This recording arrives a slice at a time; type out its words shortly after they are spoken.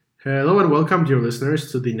Hello and welcome, dear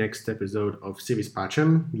listeners, to the next episode of Civis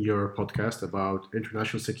Pacem, your podcast about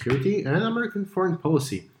international security and American foreign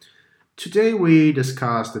policy. Today we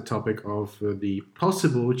discuss the topic of the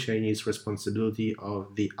possible Chinese responsibility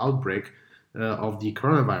of the outbreak of the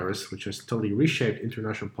coronavirus, which has totally reshaped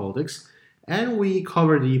international politics, and we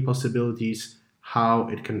cover the possibilities how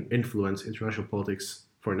it can influence international politics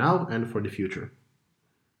for now and for the future.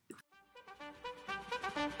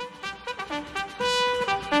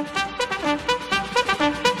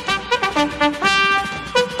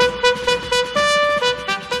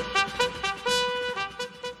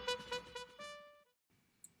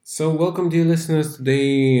 So, welcome, dear listeners.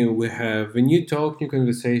 Today we have a new talk, new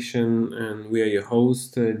conversation, and we are your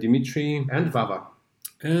host, Dimitri. And Vava.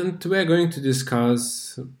 And we are going to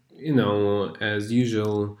discuss, as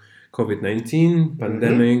usual, COVID-19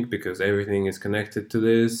 pandemic, because everything is connected to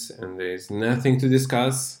this and there's nothing to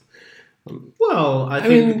discuss. Well, I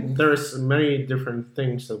think there's many different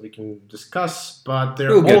things that we can discuss, but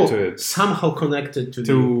they're all somehow connected to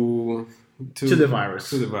the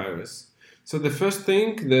virus. To the virus. So the first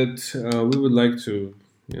thing that we would like to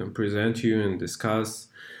present you and discuss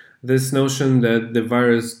this notion that the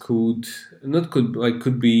virus could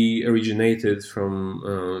be originated from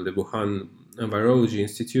the Wuhan Virology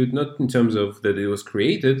Institute, not in terms of that it was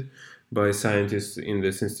created by scientists in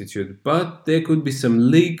this institute, but there could be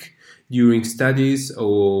some leak during studies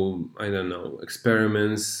or,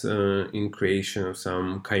 experiments in creation of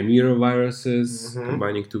some chimera viruses,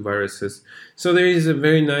 combining two viruses. So there is a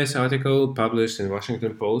very nice article published in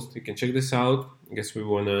Washington Post. You can check this out. I guess we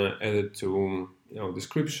want to add it to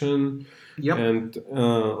description and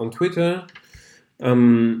on Twitter.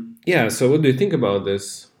 So what do you think about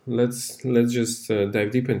this? Let's just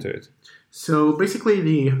dive deep into it. So basically,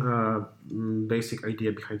 the basic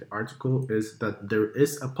idea behind the article is that there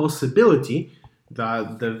is a possibility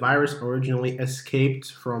that the virus originally escaped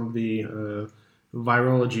from the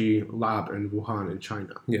virology lab in Wuhan in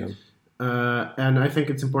China. Yeah. And I think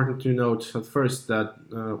it's important to note at first that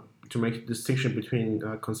to make a distinction between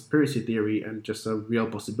conspiracy theory and just a real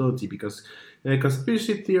possibility, because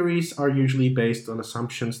conspiracy theories are usually based on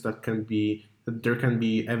assumptions that there can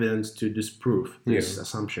be evidence to disprove this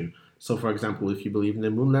assumption. So, for example, if you believe in the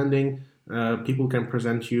moon landing, people can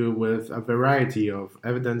present you with a variety of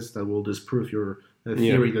evidence that will disprove your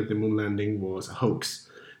theory that the moon landing was a hoax.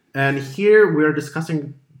 And here we are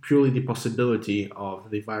discussing purely the possibility of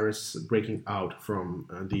the virus breaking out from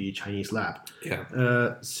the Chinese lab.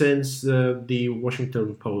 Yeah. Since the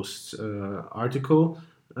Washington Post article,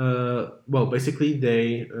 basically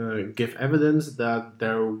they give evidence that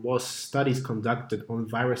there was studies conducted on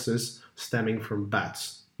viruses stemming from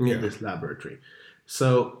bats. In this laboratory.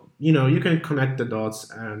 So, you can connect the dots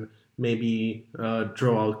and maybe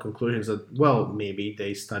draw out conclusions that, maybe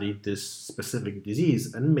they studied this specific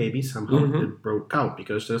disease and maybe somehow it broke out,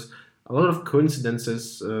 because there's a lot of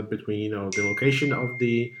coincidences between, the location of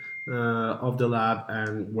the lab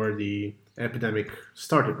and where the epidemic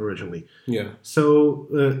started originally. Yeah. So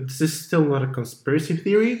this is still not a conspiracy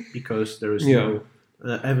theory because there is no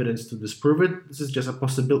evidence to disprove it. This is just a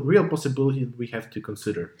real possibility that we have to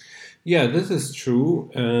consider. Yeah, this is true.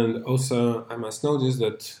 And also, I must notice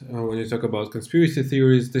that when you talk about conspiracy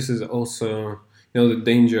theories, this is also, the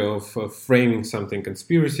danger of framing something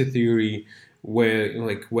conspiracy theory, where,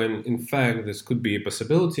 when in fact this could be a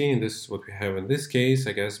possibility, and this is what we have in this case,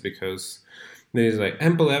 I guess, because there is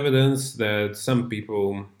ample evidence that some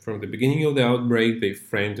people from the beginning of the outbreak, they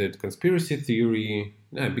framed it conspiracy theory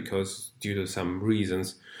because due to some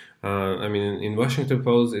reasons. In Washington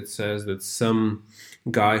Post, it says that some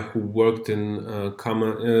guy who worked in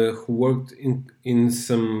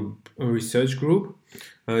some research group,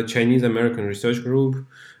 Chinese American research group,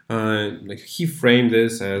 he framed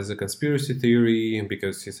this as a conspiracy theory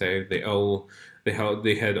because he said they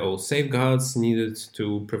had all safeguards needed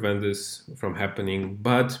to prevent this from happening.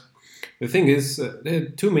 But the thing is, there are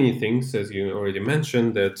too many things, as you already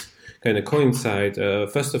mentioned, that kind of coincide.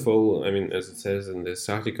 First of all, as it says in this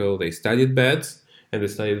article, they studied bats and they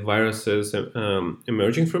studied viruses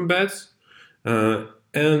emerging from bats. And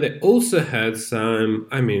they also had some,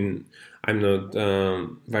 I'm not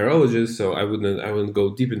virologist, so I wouldn't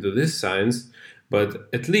go deep into this science, but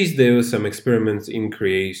at least there were some experiments in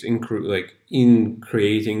creating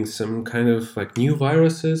some kind of new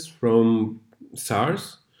viruses from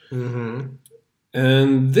SARS.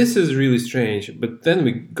 And this is really strange. But then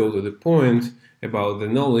we go to the point about the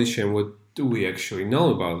knowledge and what do we actually know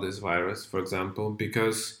about this virus, for example,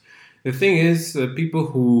 because the thing is, people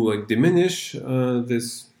who diminish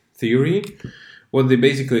this theory, what they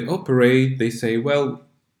basically operate, they say, well,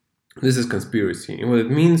 This is conspiracy. And what it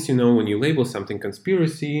means, when you label something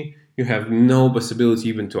conspiracy, you have no possibility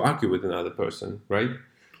even to argue with another person, right? I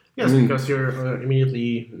Yes, mean, because you're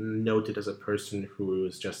immediately noted as a person who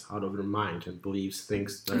is just out of their mind and believes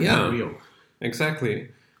things that are not yeah, real. exactly.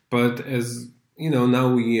 But as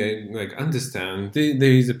now we understand there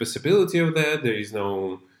is a possibility of that. There is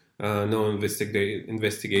no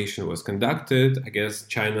investigation was conducted. I guess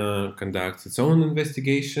China conducts its own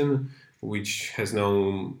investigation, which has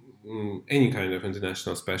no any kind of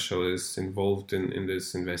international specialists involved in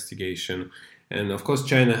this investigation. And of course,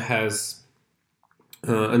 China has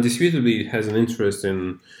undisputably has an interest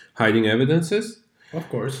in hiding evidences. Of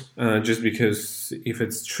course. Just because if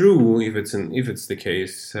it's true, if it's the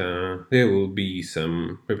case, there will be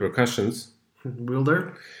some repercussions. Will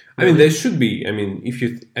there? I mean, Really? there should be. I mean,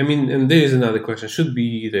 and there is another question: should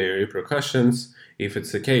be there repercussions if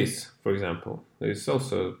it's the case? For example, it's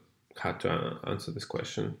also hard to answer this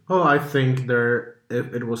question. Well, I think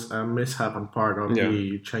if it was a mishap on part of Yeah.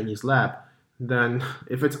 the Chinese lab, then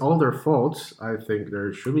if it's all their fault, I think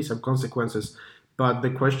there should be some consequences. But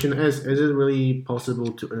the question is it really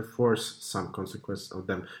possible to enforce some consequence of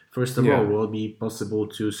them? First of all, Yeah. will it be possible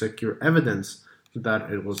to secure evidence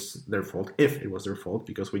that it was their fault, if it was their fault,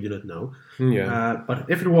 because we do not know? Yeah. But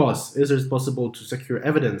if it was, is it possible to secure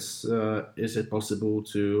evidence? Is it possible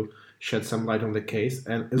to shed some light on the case?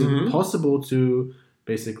 And is it Hmm. possible to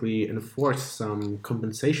basically enforce some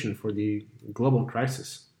compensation for the global crisis?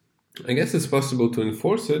 I guess it's possible to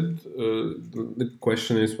enforce it. The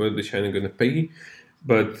question is whether China going to pay.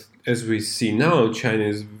 But as we see now, China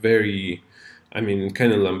is very, I mean,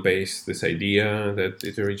 kind of lambaste this idea that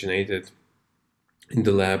it originated in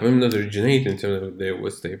the lab. I'm not originated in terms of there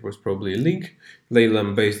was probably a link. They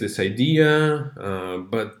lambaste this idea,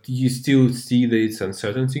 but you still see that it's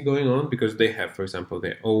uncertainty going on because they have, for example,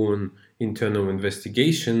 their own internal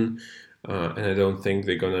investigation. And I don't think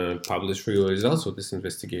they're gonna publish real results of this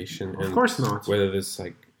investigation Of and course not. whether this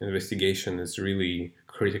investigation is really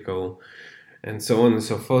critical and so on and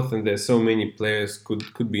so forth. And there's so many players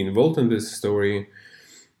could be involved in this story.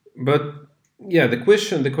 But yeah, the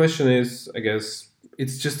question is, I guess,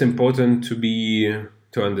 it's just important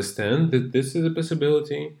to understand that this is a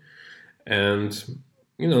possibility and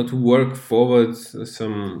to work forward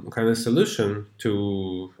some kind of solution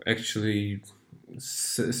to actually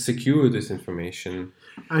secure this information.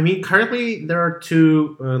 I mean, currently there are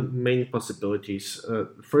two main possibilities.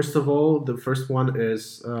 First of all, the first one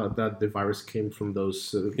is that the virus came from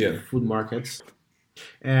those Yeah. food markets,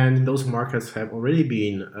 and those markets have already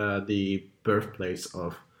been the birthplace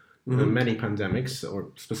of Hmm. many pandemics, or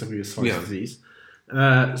specifically SARS Yeah. disease.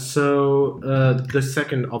 The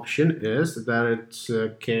second option is that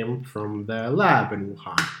it came from the lab in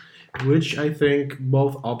Wuhan, which I think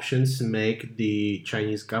both options make the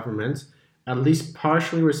Chinese government at least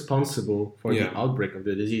partially responsible for the Yeah. outbreak of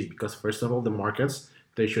the disease. Because first of all, the markets,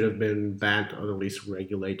 they should have been banned or at least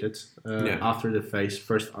regulated Yeah. after the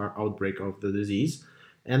first outbreak of the disease.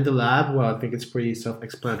 And the lab, well, I think it's pretty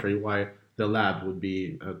self-explanatory why the lab would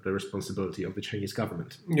be the responsibility of the Chinese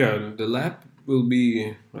government. Yeah, the lab will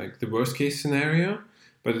be like the worst case scenario,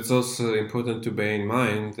 but it's also important to bear in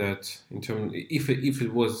mind that if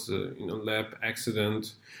it was lab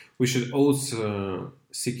accident, we should also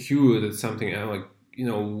secure that something like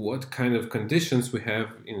what kind of conditions we have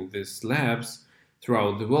in these labs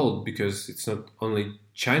throughout the world, because it's not only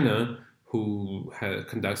China who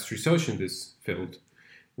conducts research in this field.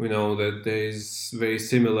 We know that there's very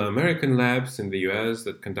similar American labs in the US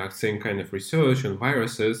that conduct same kind of research on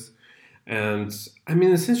viruses. And I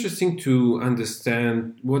mean, it's interesting to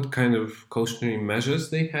understand what kind of cautionary measures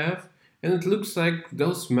they have. And it looks like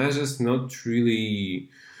those measures not really,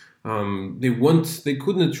 they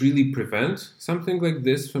could not really prevent something like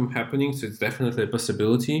this from happening. So it's definitely a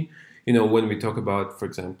possibility. When we talk about, for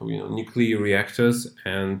example, nuclear reactors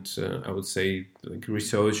and I would say like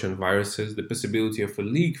research on viruses, the possibility of a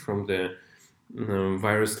leak from the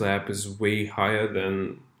virus lab is way higher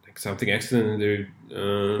than like something accident in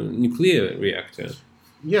the nuclear reactor.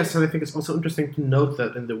 Yes, and I think it's also interesting to note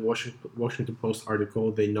that in the Washington Post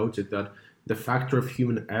article, they noted that the factor of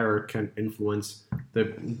human error can influence the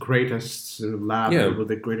greatest lab Yeah. with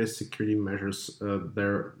the greatest security measures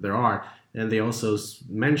there are. And they also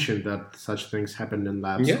mentioned that such things happen in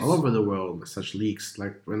labs all Yes. over the world, such leaks,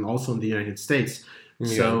 and also in the United States. Yeah.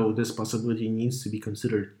 So this possibility needs to be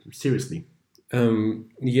considered seriously.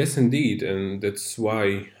 Yes, indeed, and that's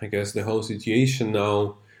why I guess the whole situation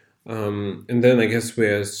now. And then I guess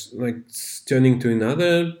we're turning to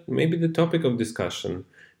another, maybe the topic of discussion.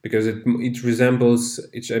 because it resembles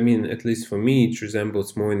it. I mean, at least for me, it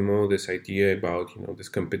resembles more and more this idea about this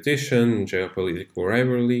competition, geopolitical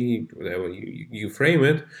rivalry, whatever you frame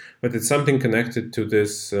it. But it's something connected to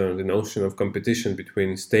this the notion of competition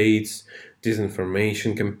between states,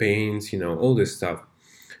 disinformation campaigns, all this stuff.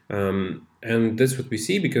 And that's what we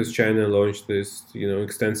see because China launched this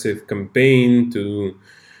extensive campaign to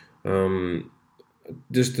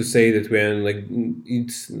just to say that we're like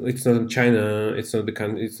it's not China, it's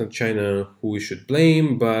not China who we should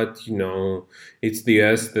blame, but it's the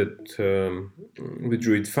US that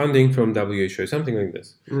withdrew its funding from WHO, something like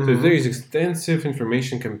this. So there is extensive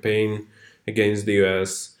information campaign against the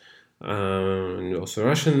US, and also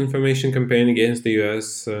Russian information campaign against the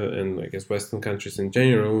US, and I guess Western countries in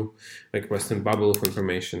general, like Western bubble of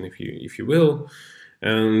information, if you will.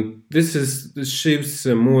 And this shifts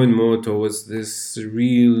more and more towards this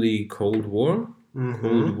really Cold War,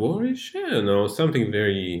 Cold War-ish, something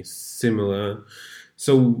very similar.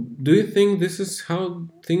 So, do you think this is how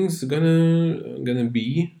things gonna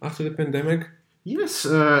be after the pandemic? Yes,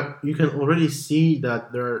 you can already see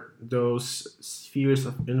that there are those spheres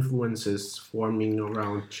of influences forming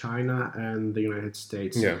around China and the United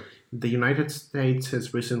States. Yeah. The United States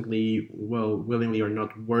has recently, well, willingly or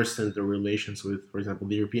not, worsened the relations with, for example,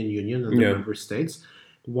 the European Union and the member states,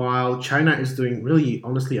 while China is doing really,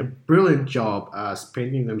 honestly, a brilliant job as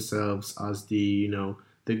painting themselves as the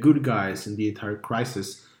good guys in the entire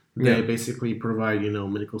crisis. They basically provide,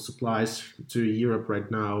 medical supplies to Europe right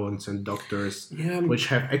now and send doctors, which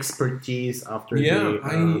have expertise after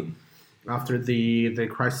the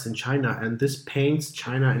crisis in China, and this paints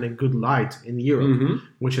China in a good light in Europe,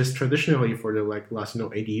 which is traditionally for the last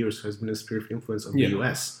 80 years has been a sphere of influence of the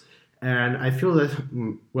US. And I feel that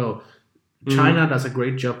China does a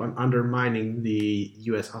great job on undermining the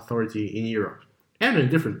US authority in Europe and in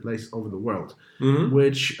different places over the world,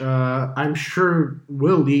 which I'm sure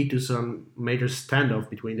will lead to some major standoff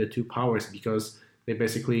between the two powers because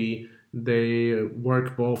they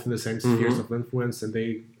work both in the same spheres of influence and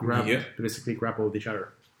they basically grapple with each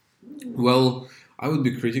other. Well, I would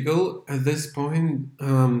be critical at this point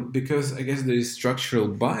because I guess there is structural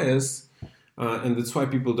bias, and that's why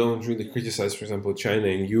people don't really criticize, for example, China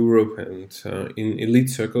in Europe and in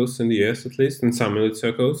elite circles in the US, at least, in some elite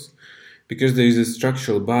circles. Because there is a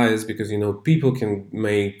structural bias, because people can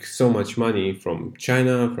make so much money from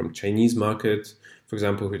China, from Chinese market. For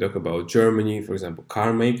example, if we talk about Germany, for example,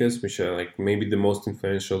 car makers, which are like maybe the most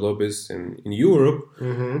influential lobbyists in Europe,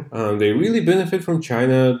 they really benefit from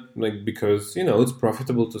China, like because it's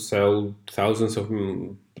profitable to sell thousands of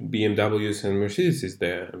BMWs and Mercedes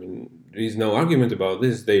there. I mean, there is no argument about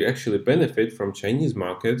this. They actually benefit from Chinese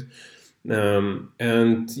market.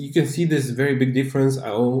 And you can see this very big difference.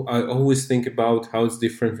 I always think about how it's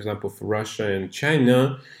different, for example, for Russia and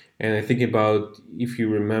China. And I think about, if you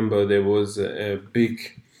remember, there was a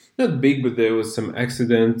not big, but there was some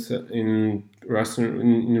accident in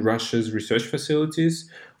Russia's research facilities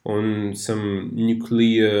on some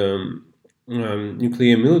nuclear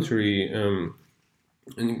military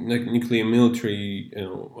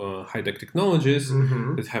high-tech technologies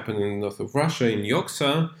that happened in the north of Russia, in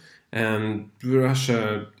Yoksa. And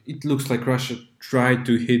Russia, it looks like Russia tried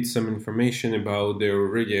to hid some information about their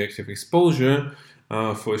radioactive exposure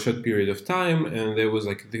for a short period of time, and there was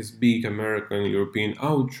like this big American European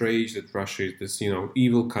outrage that Russia is this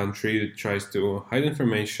evil country that tries to hide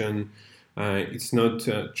information. It's not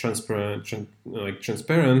transparent,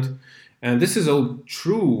 and this is all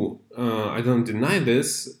true. I don't deny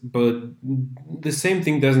this, but the same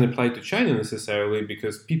thing doesn't apply to China necessarily,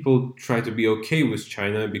 because people try to be okay with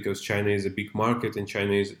China because China is a big market and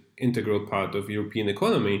China is an integral part of European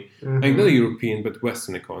economy, like not European but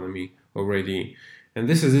Western economy already. And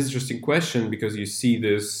this is an interesting question because you see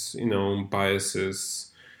this,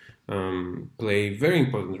 biases play a very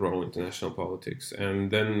important role in international politics. And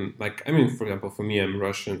then, for example, for me, I'm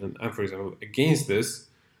Russian and I'm, for example, against this.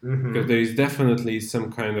 Because there is definitely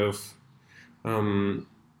some kind of, I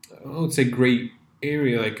would say, gray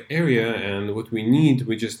area, and what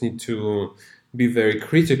we just need to be very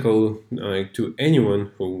critical to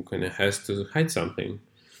anyone who kind of has to hide something.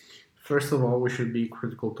 First of all, we should be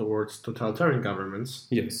critical towards totalitarian governments.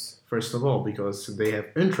 Yes. First of all, because they have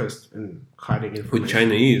interest in hiding information. Which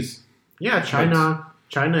China is. Yeah,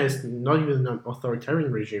 China is not even an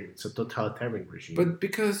authoritarian regime; it's a totalitarian regime. But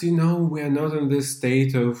because we are not in this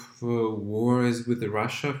state of wars with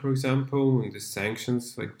Russia, for example, and the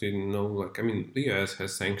sanctions, the US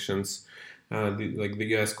has sanctions. The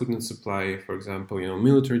US couldn't supply, for example,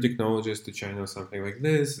 military technologies to China or something like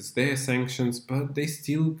this. It's their sanctions, but they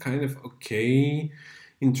still kind of okay.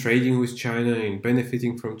 in trading with China, in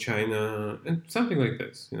benefiting from China, and something like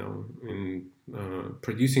this, in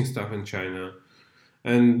producing stuff in China.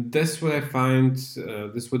 And that's what I find,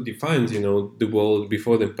 that's what defines, the world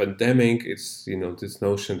before the pandemic. It's, this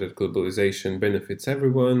notion that globalization benefits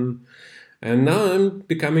everyone. And now I'm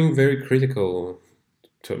becoming very critical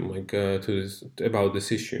to this, about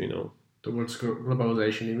this issue. Towards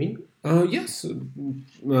globalization, you mean? Yes,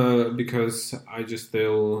 because I just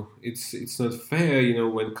feel it's not fair,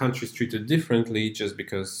 when countries treated differently just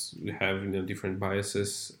because we have different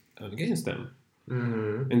biases against them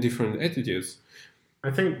and different attitudes. I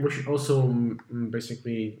think we should also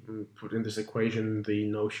basically put in this equation the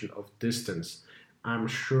notion of distance. I'm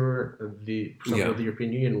sure for example, the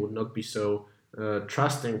European Union would not be so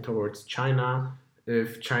trusting towards China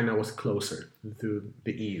if China was closer to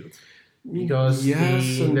the EU. Because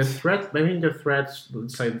the threat,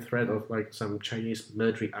 let's say the threat of like some Chinese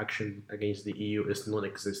military action against the EU is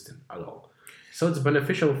non-existent at all. So it's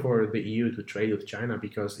beneficial for the EU to trade with China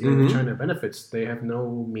because even if China benefits, they have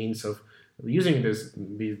no means of using these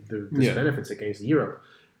benefits against Europe.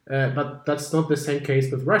 But that's not the same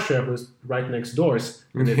case with Russia, who's right next doors.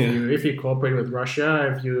 And if you cooperate with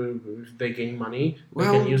Russia, if they gain money, they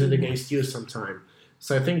can use it against you sometime.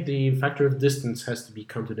 So I think the factor of distance has to be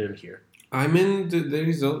counted in here. I mean, there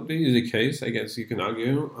is a case, I guess you can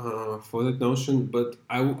argue, for that notion, but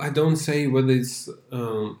I don't say whether it's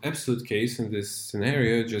absolute case in this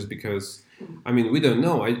scenario just because, I mean, we don't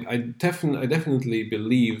know. I definitely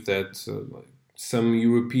believe that some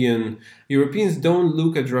Europeans don't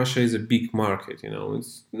look at Russia as a big market.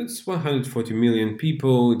 It's 140 million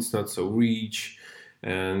people. It's not so rich.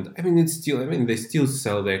 And I mean, they still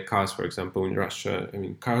sell their cars, for example, in Russia. I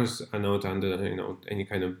mean, cars are not under, any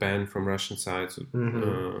kind of ban from Russian side. So,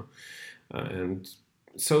 and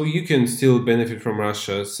so you can still benefit from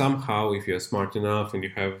Russia somehow if you're smart enough and you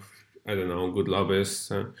have, I don't know, good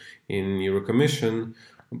lobbyists in your commission.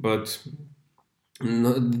 But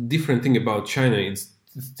the different thing about China, it's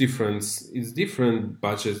different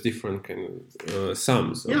budgets, different kind of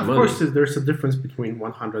sums. Yeah, of course, there's a difference between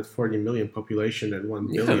 140 million population and 1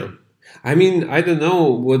 billion. I mean, I don't know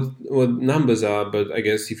what numbers are, but I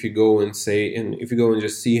guess if you go and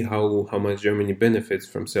just see how much Germany benefits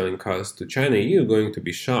from selling cars to China, you're going to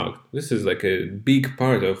be shocked. This is like a big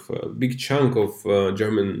chunk of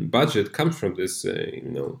German budget comes from this,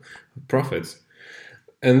 profits.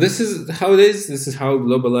 And this is how it is. This is how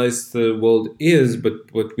globalized the world is. But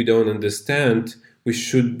what we don't understand, we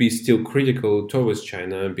should be still critical towards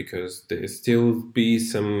China because there still be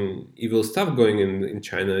some evil stuff going in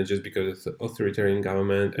China just because it's an authoritarian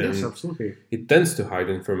government. And yes, absolutely. It tends to hide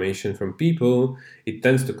information from people. It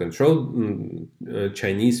tends to control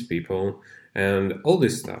Chinese people and all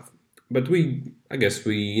this stuff. But I guess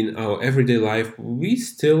in our everyday life, we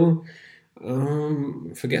still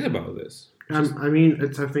forget about this. I mean,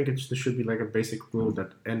 I think there should be like a basic rule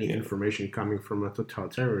that any information coming from a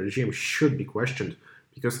totalitarian regime should be questioned,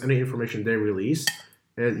 because any information they release,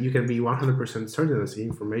 you can be 100% certain that's the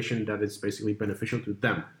information that is basically beneficial to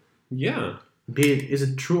them. Yeah. Is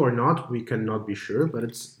it true or not, we cannot be sure, but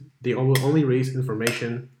they will only release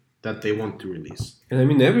information that they want to release. And I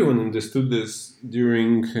mean, everyone understood this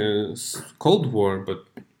during Cold War, but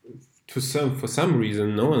for some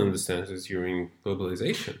reason, no one understands this during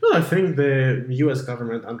globalization. Well, I think the U.S.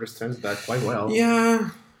 government understands that quite well. Yeah,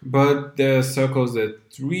 but there are circles that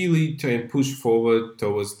really try and push forward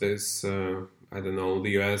towards this, the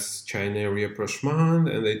U.S.-China rapprochement,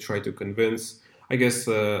 and they try to convince. I guess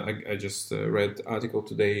I just read article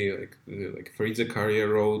today, like Fareed Zakaria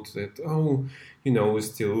wrote that, we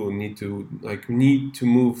still need to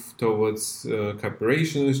move towards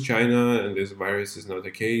cooperation with China, and this virus is not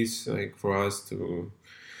a case for us to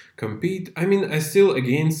compete. I mean, I'm still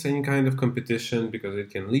against any kind of competition because it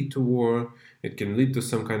can lead to war, it can lead to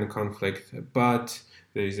some kind of conflict. But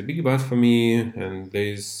there is a big but for me, and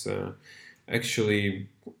there is actually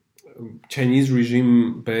Chinese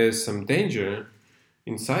regime bears some danger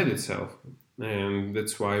inside itself, and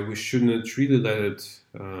that's why we should not really let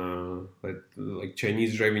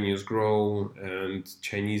Chinese revenues grow and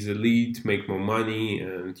Chinese elite make more money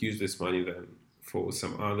and use this money then for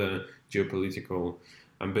some other geopolitical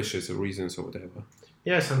ambitious reasons or whatever.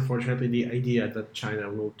 Yes, unfortunately, the idea that China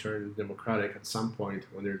will turn democratic at some point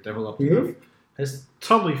when they're developed enough has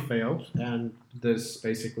totally failed, and this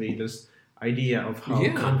idea of how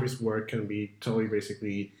countries work can be totally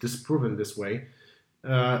basically disproven this way.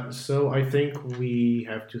 So I think we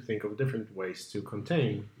have to think of different ways to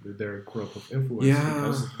contain their growth of influence.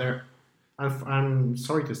 Because I'm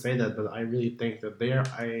sorry to say that, but I really think that they are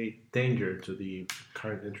a danger to the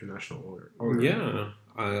current international order. Yeah,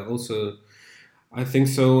 I think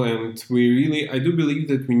so, and I do believe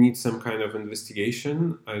that we need some kind of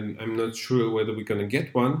investigation. I'm not sure whether we're gonna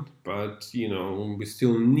get one, but we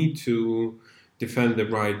still need to defend the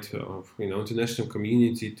right of international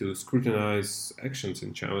community to scrutinize actions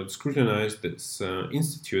in China, scrutinize this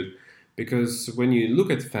institute, because when you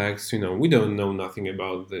look at facts, we don't know nothing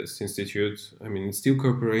about this institute. I mean, it's still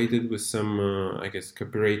cooperated with some, I guess,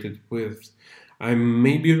 cooperated with. I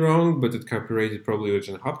may be wrong, but it cooperated probably with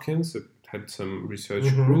Johns Hopkins. It had some research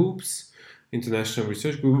groups, international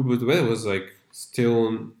research group, but that was like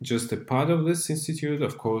still just a part of this institute.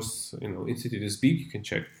 Of course, institute is big. You can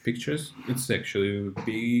check pictures. It's actually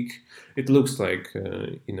big. It looks like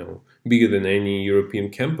bigger than any European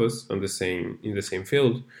campus in the same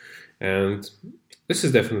field, and this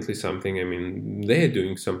is definitely something. I mean, they're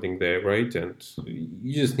doing something there, right? And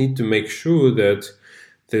you just need to make sure that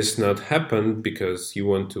this not happen, because you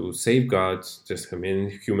want to safeguard just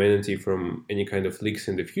humanity from any kind of leaks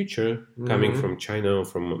in the future coming from China or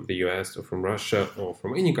from the US or from Russia or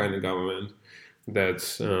from any kind of government that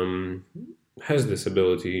has this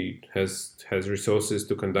ability, has resources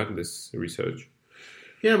to conduct this research.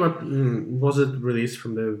 Yeah, but was it released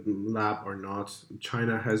from the lab or not?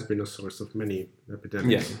 China has been a source of many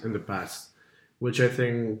epidemics in the past, which I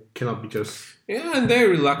think cannot be just. Yeah, and they're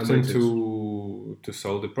reluctant to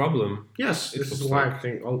solve the problem. Yes, this is why I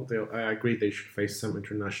think I agree they should face some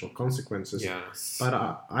international consequences. Yes, but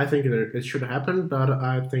I think it should happen, but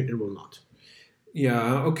I think it will not.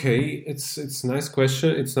 Yeah, okay, it's a nice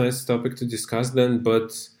question. It's a nice topic to discuss then,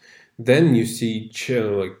 but then you see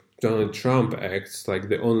like Donald Trump acts like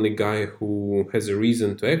the only guy who has a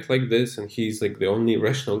reason to act like this, and he's like the only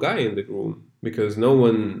rational guy in the room, because no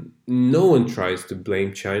one tries to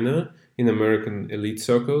blame China in American elite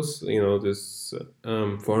circles. This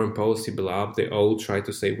foreign policy blob, they all try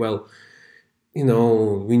to say, well,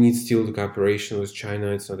 we need still the cooperation with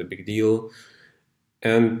China. It's not a big deal.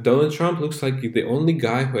 And Donald Trump looks like the only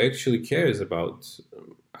guy who actually cares about,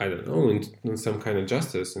 I don't know, in some kind of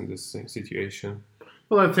justice in this situation.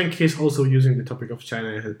 Well, I think he's also using the topic of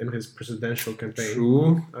China in his presidential campaign.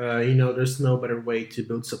 True. There's no better way to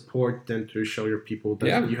build support than to show your people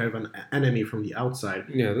that you have an enemy from the outside.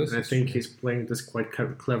 Yeah, and I think he's playing this quite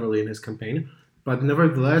cleverly in his campaign. But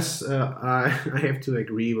nevertheless, I have to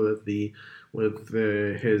agree with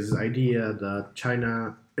his idea that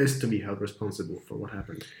China is to be held responsible for what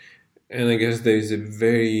happened. And I guess there's a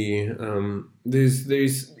very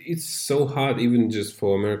it's so hard even just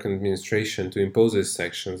for American administration to impose these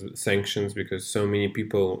sanctions, because so many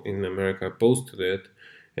people in America are opposed to that,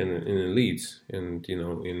 and in elites, and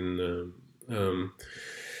in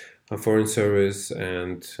a foreign service,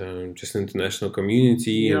 and just international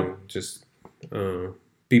community, and just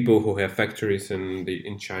people who have factories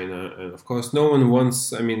in China. And of course, no one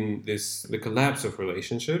wants, the collapse of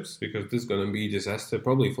relationships, because this is going to be a disaster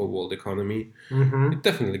probably for world economy. It's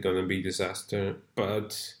definitely going to be a disaster.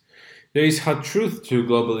 But there is hard truth to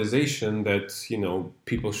globalization that,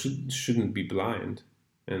 people shouldn't be blind,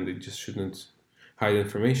 and they just shouldn't hide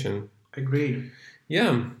information. Agreed.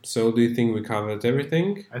 Yeah. So do you think we covered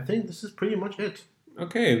everything? I think this is pretty much it.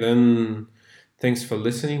 Okay, then. Thanks for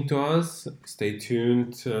listening to us. Stay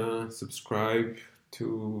tuned. Subscribe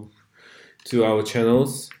to our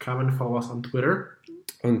channels. Come and follow us on Twitter.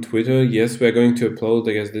 On Twitter, yes, we're going to upload,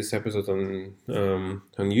 I guess, this episode on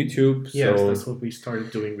YouTube. Yes, so that's what we started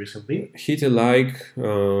doing recently. Hit a like,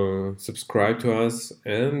 subscribe to us,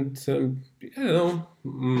 and send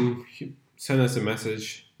us a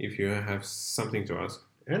message if you have something to ask.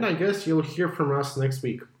 And I guess you'll hear from us next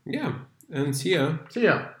week. Yeah, and see ya. See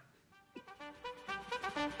ya.